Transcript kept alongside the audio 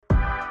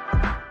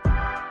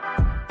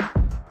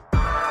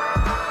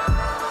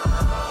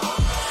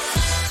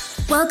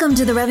Welcome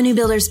to the Revenue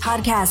Builders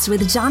Podcast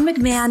with John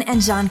McMahon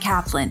and John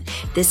Kaplan.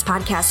 This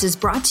podcast is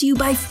brought to you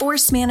by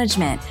Force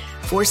Management.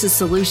 Force's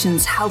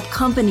solutions help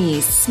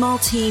companies, small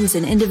teams,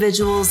 and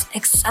individuals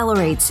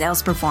accelerate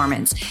sales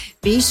performance.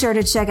 Be sure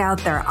to check out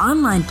their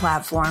online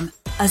platform,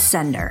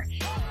 Ascender.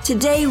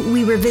 Today,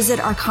 we revisit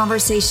our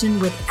conversation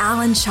with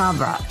Alan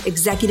Chhabra,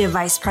 Executive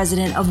Vice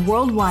President of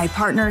Worldwide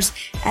Partners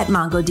at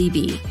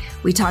MongoDB.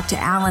 We talked to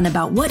Alan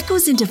about what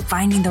goes into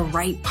finding the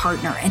right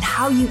partner and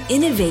how you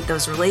innovate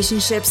those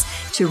relationships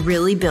to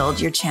really build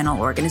your channel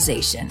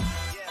organization.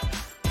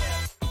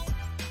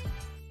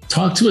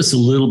 Talk to us a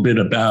little bit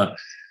about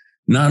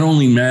not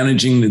only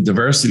managing the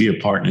diversity of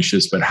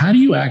partnerships, but how do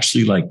you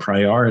actually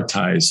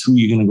prioritize who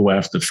you're going to go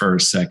after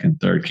first, second,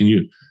 third? Can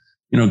you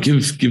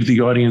give the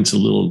audience a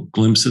little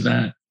glimpse of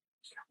that?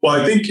 Well,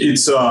 I think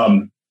it's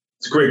a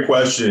great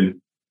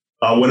question.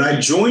 When I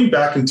joined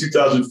back in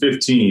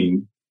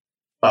 2015,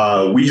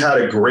 we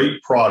had a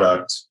great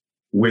product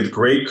with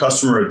great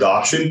customer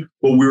adoption,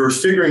 but we were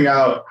figuring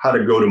out how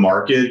to go to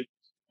market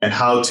and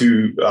how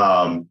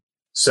to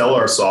sell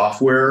our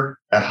software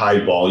at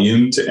high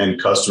volume to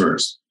end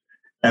customers.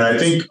 And I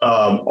think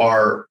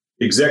our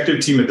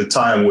executive team at the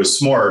time was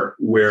smart,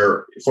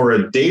 where for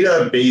a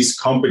database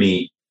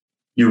company,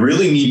 you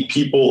really need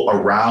people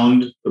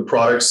around the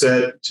product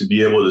set to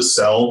be able to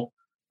sell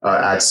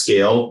at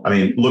scale. I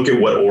mean, look at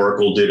what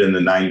Oracle did in the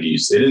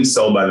 90s. They didn't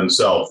sell by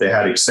themselves. They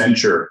had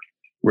Accenture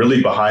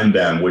really behind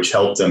them, which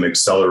helped them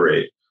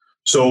accelerate.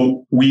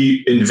 So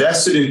we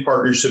invested in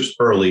partnerships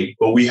early,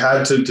 but we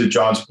had to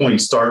John's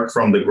point, start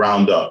from the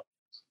ground up.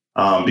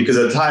 Because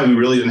at the time, we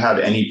really didn't have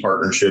any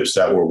partnerships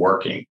that were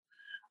working.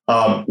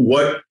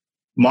 What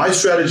my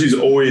strategy has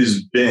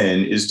always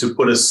been is to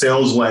put a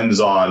sales lens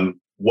on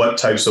what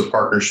types of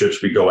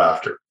partnerships we go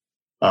after.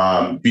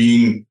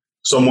 Being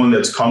someone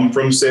that's come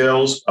from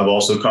sales, I've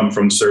also come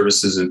from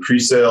services and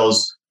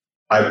pre-sales.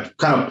 I've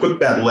kind of put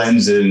that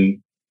lens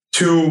in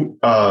two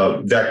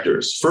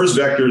vectors. First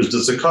vector is,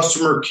 does the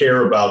customer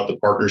care about the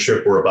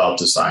partnership we're about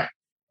to sign?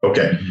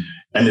 Okay. Mm-hmm.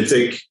 And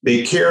if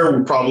they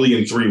care probably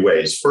in three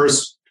ways.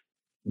 First,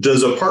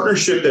 does a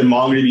partnership that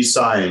MongoDB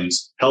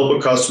signs help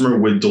a customer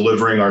with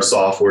delivering our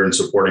software and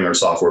supporting our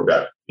software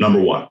better?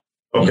 Number one.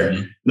 Okay.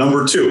 Mm-hmm.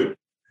 Number two,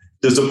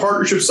 does the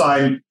partnership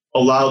sign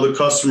allow the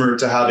customer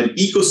to have an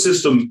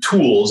ecosystem of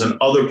tools and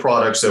other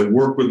products that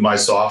work with my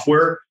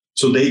software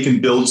so they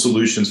can build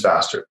solutions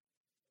faster?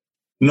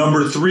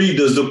 Number three,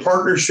 does the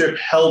partnership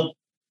help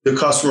the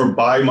customer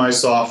buy my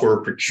software,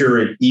 procure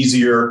it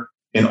easier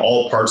in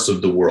all parts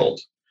of the world?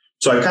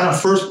 So I kind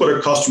of first put a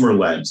customer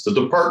lens. Does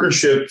the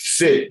partnership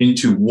fit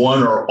into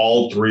one or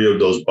all three of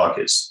those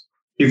buckets?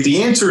 If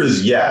the answer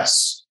is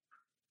yes,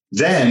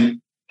 then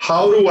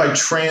how do I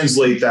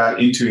translate that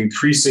into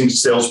increasing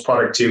sales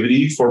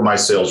productivity for my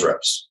sales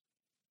reps?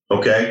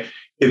 Okay.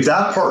 If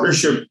that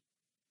partnership,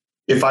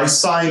 if I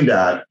sign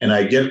that and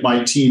I get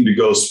my team to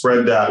go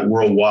spread that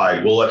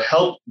worldwide, will it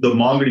help the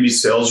MongoDB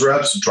sales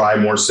reps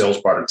drive more sales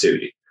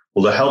productivity?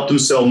 Will it help them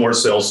sell more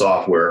sales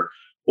software?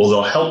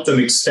 Will it help them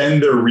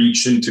extend their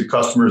reach into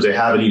customers they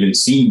haven't even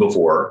seen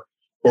before?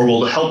 Or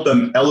will it help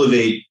them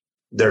elevate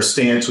their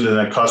stance within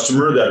a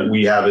customer that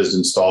we have as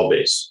install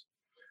base?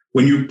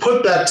 When you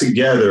put that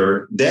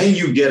together, then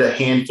you get a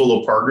handful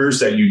of partners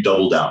that you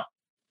double down.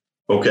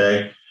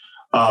 Okay.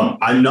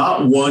 I'm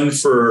not one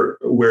for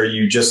where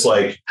you just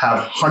have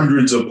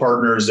hundreds of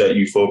partners that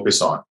you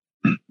focus on.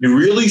 You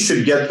really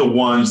should get the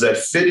ones that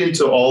fit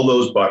into all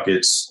those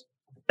buckets,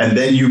 and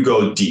then you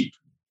go deep.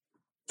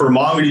 For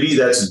MongoDB,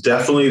 that's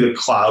definitely the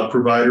cloud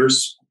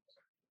providers.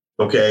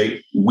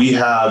 Okay. We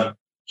have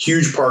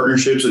huge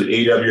partnerships with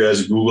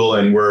AWS, Google,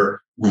 and we're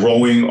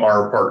growing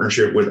our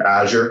partnership with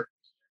Azure.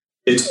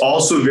 It's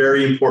also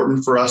very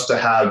important for us to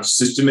have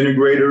system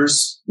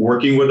integrators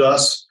working with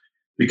us,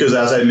 because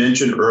as I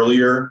mentioned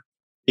earlier,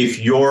 if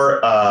you're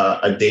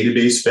a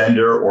database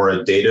vendor or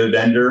a data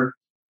vendor,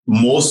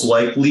 most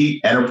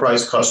likely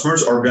enterprise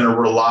customers are going to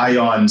rely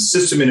on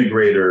system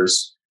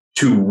integrators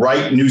to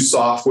write new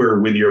software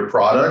with your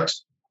product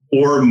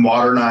or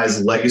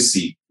modernize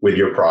legacy with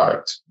your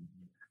product.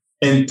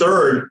 And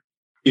third,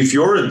 if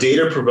you're a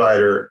data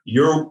provider,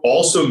 you're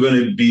also going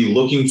to be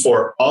looking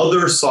for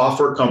other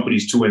software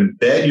companies to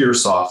embed your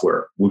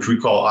software, which we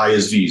call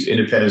ISVs,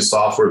 independent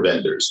software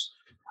vendors.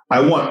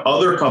 I want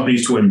other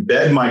companies to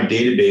embed my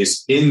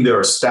database in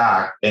their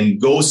stack and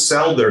go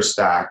sell their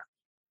stack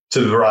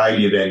to a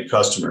variety of end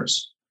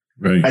customers.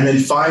 Right. And then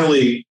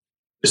finally,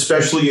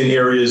 especially in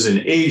areas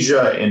in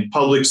Asia and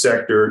public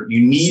sector, you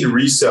need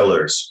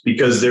resellers,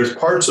 because there's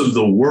parts of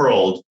the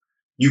world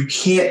you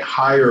can't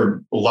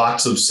hire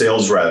lots of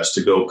sales reps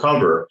to go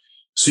cover.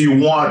 So you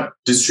want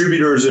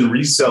distributors and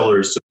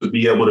resellers to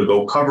be able to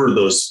go cover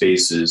those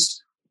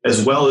spaces,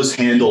 as well as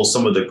handle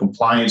some of the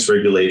compliance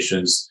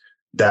regulations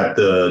that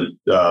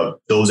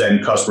those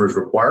end customers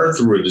require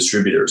through a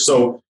distributor.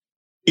 So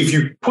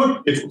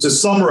to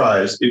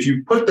summarize, if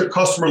you put the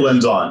customer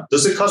lens on,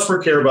 does the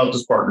customer care about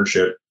this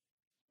partnership?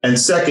 And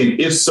second,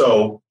 if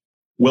so,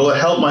 will it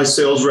help my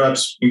sales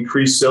reps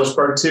increase sales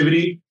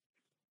productivity?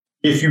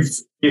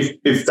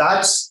 If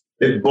that's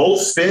If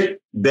both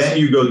fit, then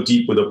you go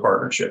deep with a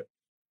partnership.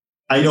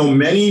 I know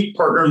many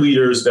partner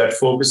leaders that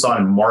focus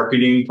on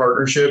marketing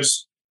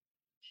partnerships.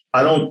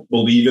 I don't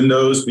believe in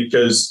those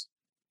because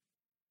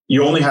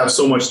you only have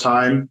so much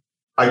time.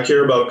 I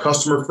care about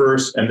customer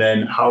first, and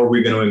then how are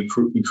we going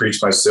to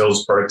increase my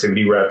sales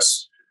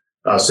reps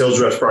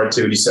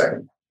productivity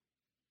second.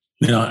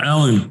 Now,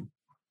 Alan,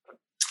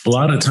 a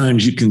lot of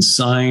times you can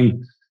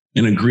sign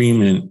an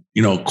agreement,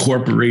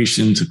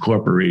 corporation to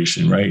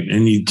corporation, right?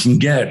 And you can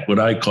get what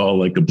I call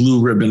like a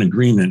blue ribbon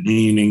agreement,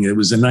 meaning it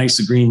was a nice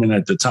agreement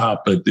at the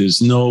top, but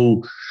there's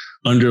no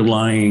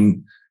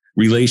underlying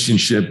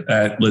relationship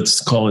at,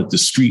 let's call it the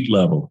street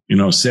level,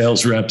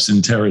 sales reps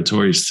in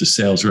territories to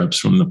sales reps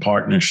from the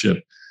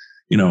partnership,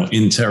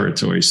 in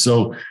territories.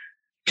 So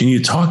can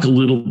you talk a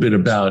little bit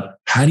about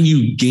how do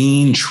you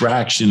gain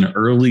traction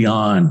early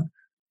on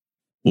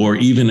or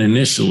even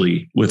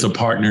initially with a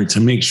partner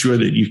to make sure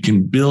that you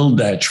can build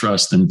that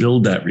trust and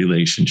build that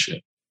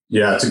relationship?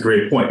 Yeah, it's a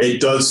great point. It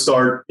does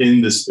start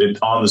on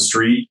the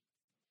street.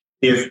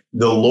 If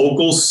the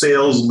local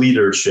sales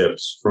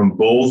leaderships from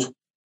both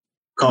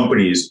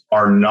companies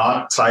are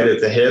not tight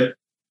at the hip,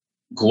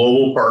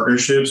 global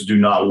partnerships do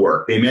not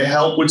work. They may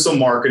help with some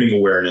marketing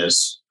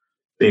awareness.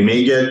 They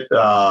may get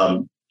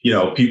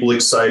people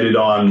excited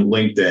on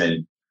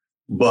LinkedIn,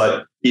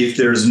 but if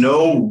there's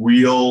no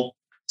real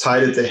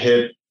tied at the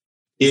hip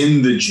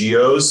in the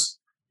geos,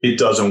 it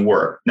doesn't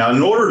work. Now,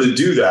 in order to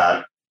do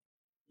that,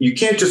 you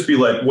can't just be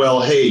like,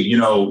 well, hey,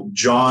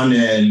 John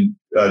and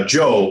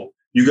Joe,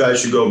 you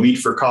guys should go meet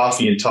for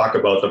coffee and talk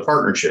about the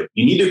partnership.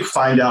 You need to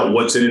find out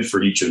what's in it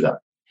for each of them.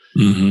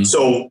 Mm-hmm.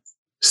 So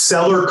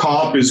seller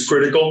comp is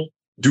critical.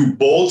 Do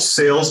both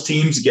sales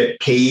teams get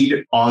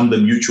paid on the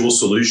mutual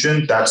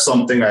solution? That's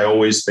something I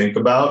always think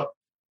about.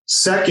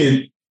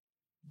 Second,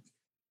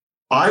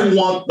 I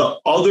want the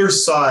other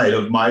side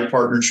of my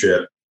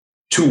partnership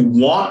to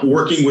want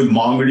working with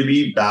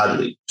MongoDB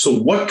badly. So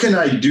what can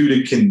I do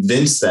to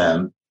convince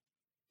them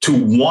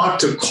to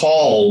want to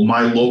call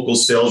my local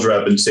sales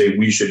rep and say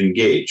we should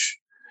engage?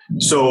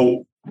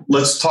 So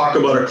let's talk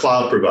about a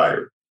cloud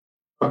provider.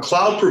 A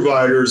cloud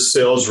provider's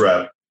sales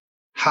rep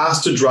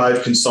has to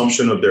drive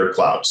consumption of their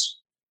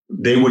clouds.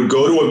 They would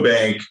go to a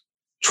bank,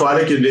 try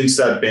to convince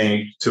that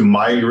bank to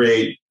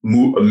migrate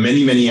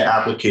many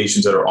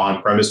applications that are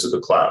on-premise to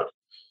the cloud.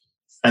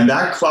 And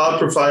that cloud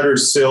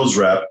provider's sales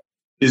rep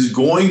is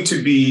going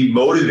to be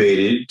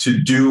motivated to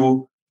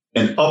do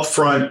an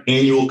upfront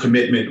annual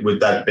commitment with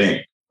that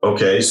bank.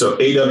 Okay, so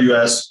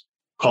AWS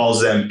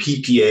calls them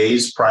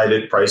PPAs,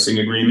 private pricing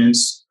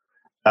agreements.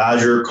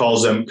 Azure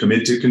calls them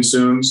commit to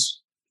consumes.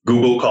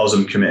 Google calls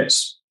them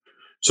commits.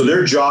 So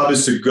their job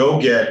is to go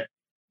get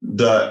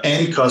the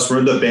end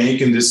customer, the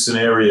bank in this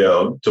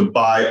scenario, to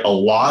buy a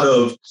lot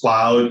of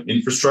cloud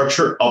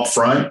infrastructure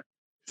upfront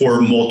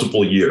for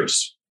multiple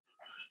years.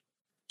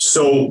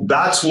 So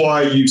that's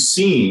why you've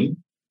seen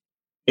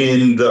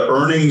in the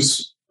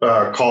earnings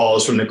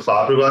calls from the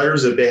cloud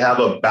providers that they have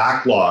a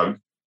backlog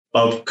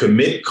of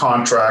commit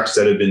contracts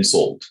that have been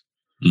sold.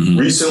 Mm-hmm.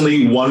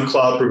 Recently, one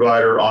cloud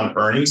provider on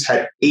earnings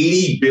had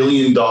 $80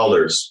 billion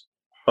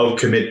of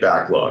commit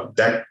backlog.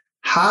 That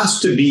has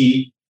to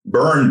be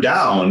burned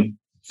down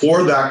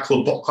for that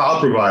cloud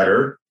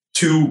provider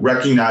to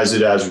recognize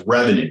it as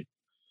revenue.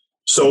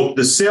 So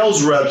the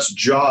sales rep's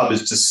job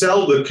is to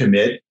sell the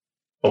commit.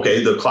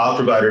 Okay, the cloud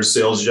provider's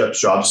sales rep's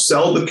job,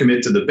 sell the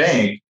commit to the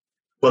bank,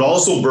 but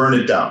also burn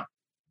it down.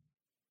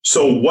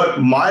 So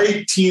what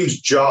my team's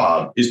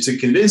job is to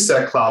convince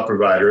that cloud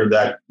provider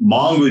that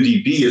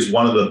MongoDB is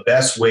one of the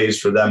best ways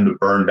for them to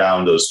burn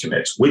down those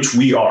commits, which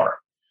we are.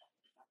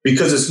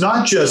 Because it's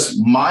not just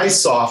my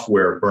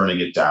software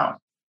burning it down.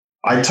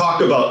 I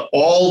talk about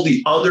all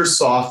the other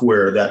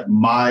software that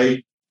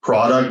my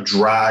product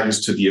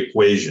drags to the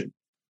equation.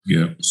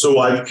 Yeah. So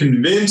I've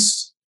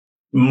convinced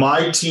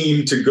my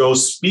team to go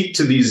speak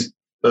to these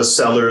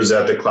sellers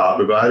at the cloud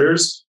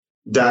providers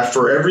that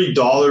for every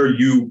dollar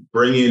you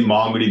bring in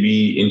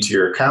MongoDB into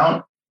your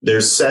account,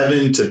 there's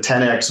 7 to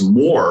 10x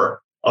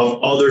more of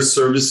other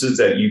services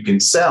that you can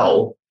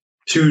sell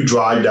to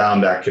drive down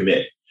that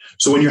commit.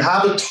 So when you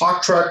have a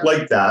talk track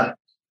like that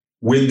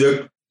with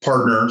the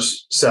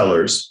partners,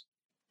 sellers,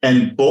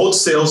 and both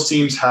sales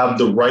teams have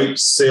the right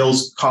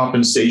sales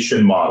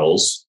compensation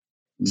models,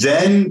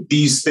 then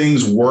these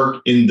things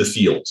work in the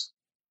field.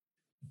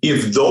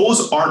 If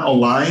those aren't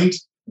aligned,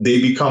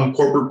 they become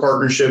corporate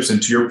partnerships.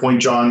 And to your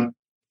point, John,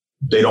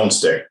 they don't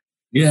stick.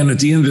 Yeah. And at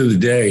the end of the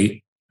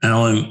day,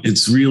 Alan,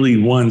 it's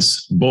really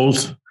once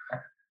both,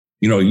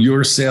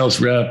 your sales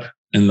rep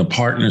and the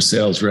partner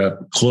sales rep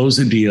close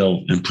a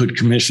deal and put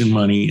commission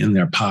money in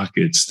their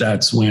pockets,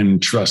 that's when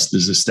trust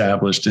is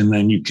established. And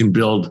then you can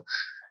build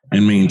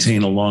and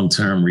maintain a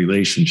long-term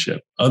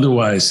relationship.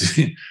 Otherwise,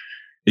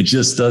 it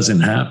just doesn't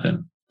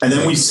happen. And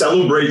then we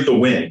celebrate the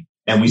win,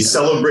 and we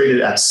celebrate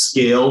it at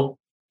scale.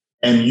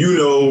 And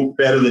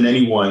better than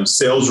anyone,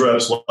 sales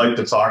reps like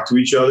to talk to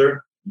each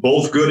other,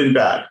 both good and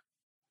bad.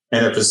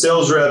 And if a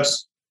sales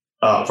reps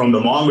from the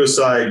Mongo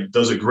side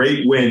does a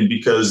great win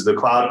because the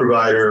cloud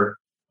provider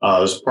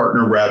This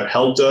partner rep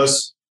helped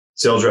us.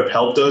 Sales rep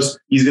helped us.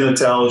 She's going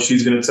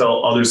to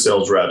tell other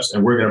sales reps,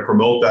 and we're going to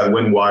promote that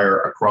win wire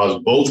across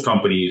both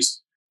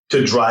companies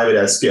to drive it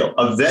at scale.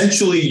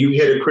 Eventually, you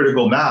hit a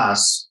critical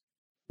mass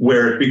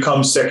where it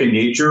becomes second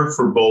nature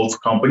for both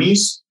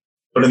companies.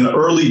 But in the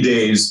early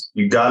days,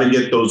 you got to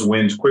get those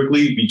wins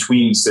quickly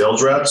between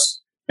sales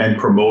reps and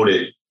promote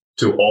it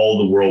to all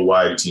the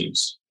worldwide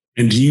teams.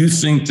 And do you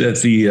think that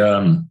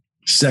the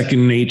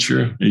second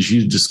nature, as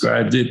you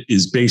described it,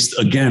 is based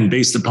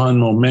upon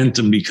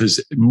momentum,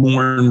 because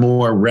more and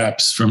more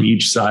reps from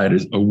each side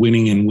are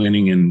winning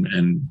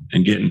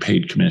and getting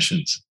paid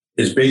commissions?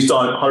 It's based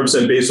on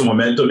 100% based on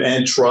momentum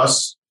and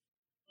trust.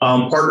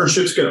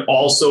 Partnerships can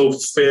also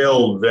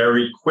fail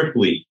very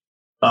quickly.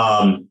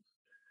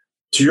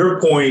 To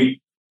your point,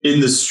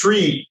 in the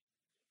street,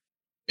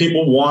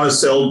 people want to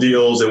sell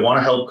deals. They want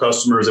to help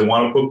customers. They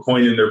want to put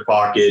coin in their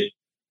pocket,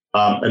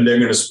 and they're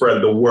going to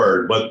spread the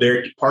word. But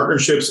their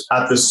partnerships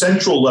at the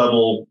central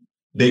level,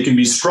 they can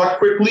be struck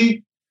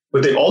quickly,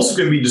 but they also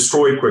can be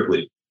destroyed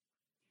quickly.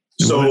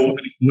 So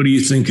what do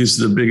you think is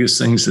the biggest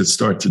things that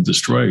start to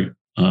destroy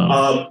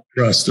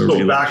trust?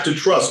 So back to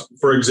trust.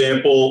 For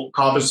example,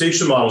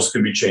 compensation models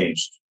can be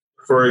changed.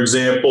 For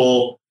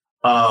example,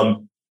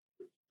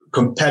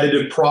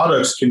 competitive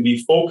products can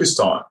be focused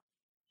on.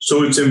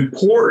 So it's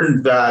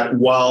important that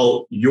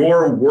while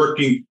you're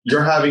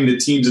having the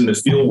teams in the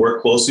field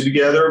work closely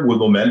together with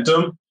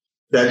momentum,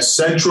 that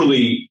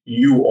centrally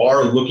you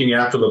are looking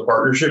after the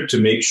partnership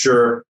to make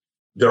sure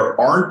there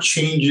aren't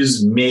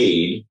changes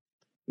made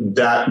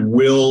that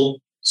will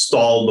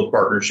stall the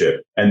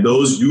partnership. And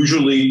those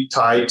usually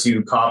tie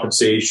to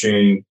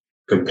compensation,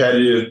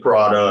 competitive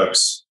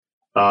products,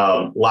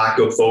 lack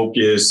of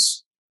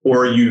focus,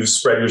 or you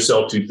spread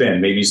yourself too thin.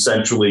 Maybe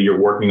centrally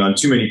you're working on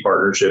too many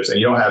partnerships and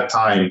you don't have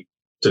time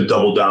to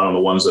double down on the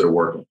ones that are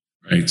working.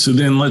 Right. So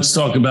then let's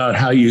talk about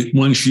how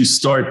once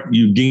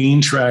you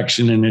gain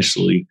traction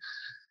initially,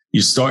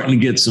 you're starting to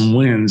get some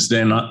wins.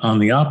 Then on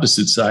the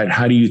opposite side,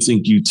 how do you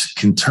think you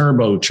can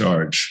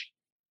turbocharge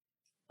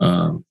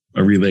a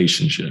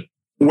relationship?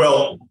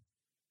 Well,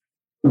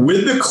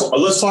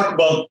 let's talk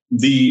about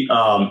the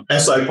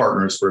SI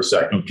partners for a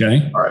second.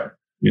 Okay. All right.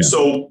 Yeah.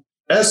 So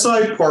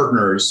SI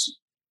partners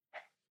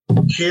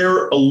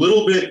care a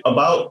little bit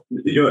about,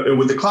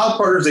 with the cloud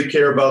partners, they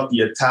care about the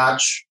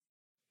attach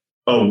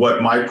of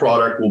what my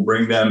product will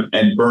bring them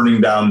and burning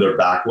down their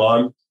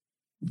backlog.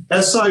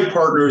 SI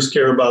partners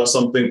care about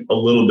something a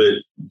little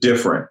bit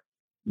different.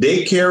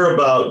 They care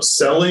about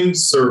selling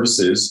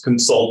services,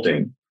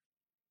 consulting,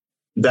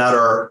 that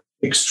are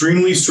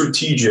extremely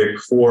strategic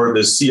for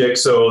the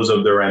CXOs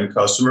of their end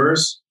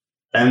customers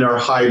and are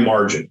high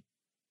margin.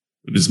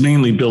 It's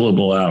mainly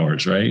billable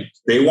hours, right?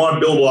 They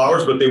want billable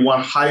hours, but they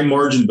want high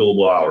margin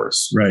billable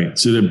hours. Right.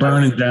 So they're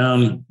burning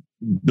down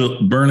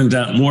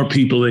more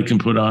people they can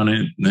put on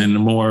it, and the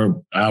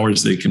more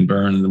hours they can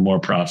burn, the more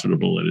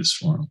profitable it is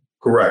for them.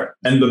 Correct.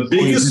 And the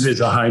biggest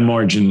is a high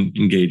margin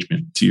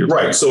engagement to your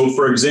right. point. So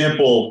for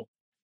example,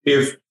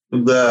 if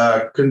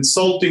the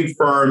consulting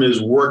firm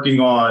is working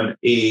on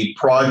a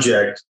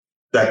project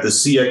that the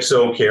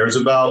CXO cares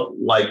about,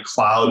 like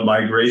cloud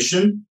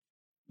migration,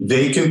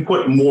 they can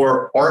put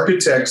more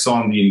architects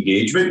on the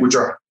engagement, which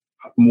are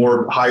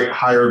more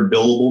higher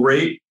billable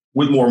rate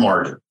with more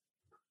margin.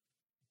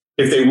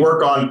 If they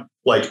work on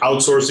like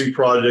outsourcing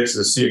projects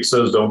that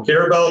CXOs don't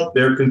care about,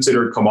 they're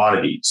considered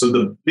commodity. So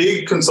the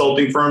big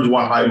consulting firms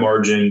want high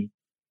margin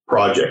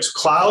projects.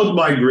 Cloud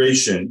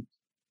migration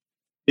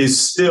is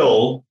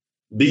still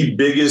the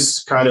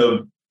biggest kind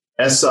of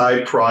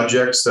SI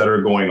projects that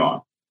are going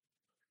on.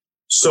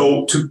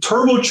 So to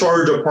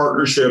turbocharge a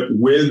partnership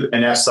with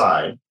an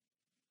SI,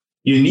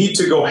 you need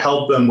to go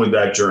help them with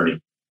that journey.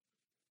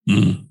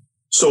 Mm-hmm.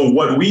 So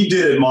what we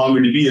did at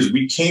MongoDB is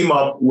we came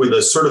up with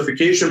a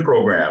certification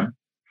program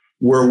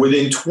where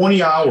within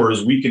 20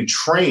 hours, we can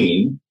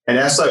train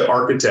an SI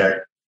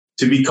architect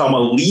to become a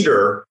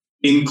leader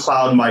in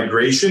cloud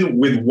migration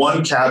with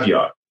one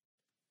caveat.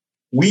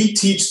 We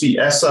teach the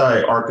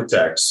SI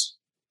architects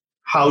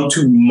how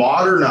to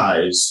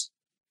modernize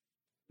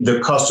the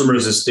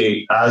customer's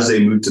estate as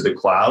they move to the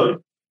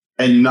cloud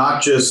and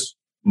not just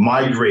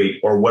migrate,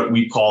 or what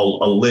we call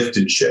a lift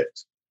and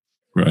shift.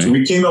 Right. So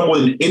we came up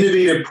with an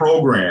innovative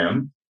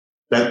program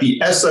that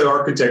the SI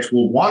architects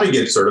will want to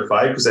get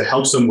certified because it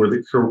helps them with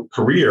a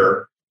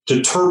career to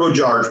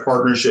turbocharge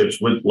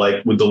partnerships with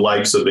the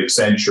likes of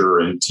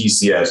Accenture and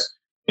TCS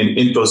and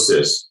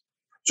Infosys.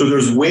 So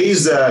there's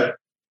ways that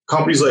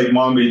companies like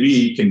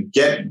MongoDB can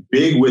get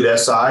big with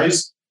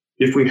SIs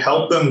if we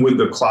help them with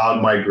the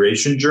cloud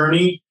migration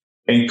journey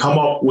and come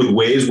up with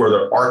ways where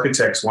their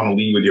architects want to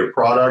lead with your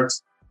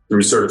product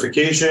through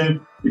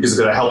certification, because it's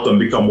going to help them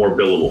become more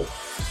billable.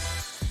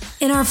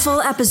 In our full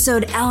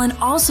episode, Alan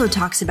also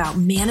talks about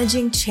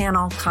managing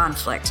channel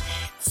conflict.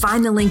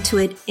 Find the link to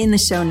it in the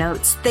show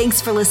notes.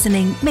 Thanks for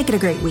listening. Make it a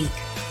great week.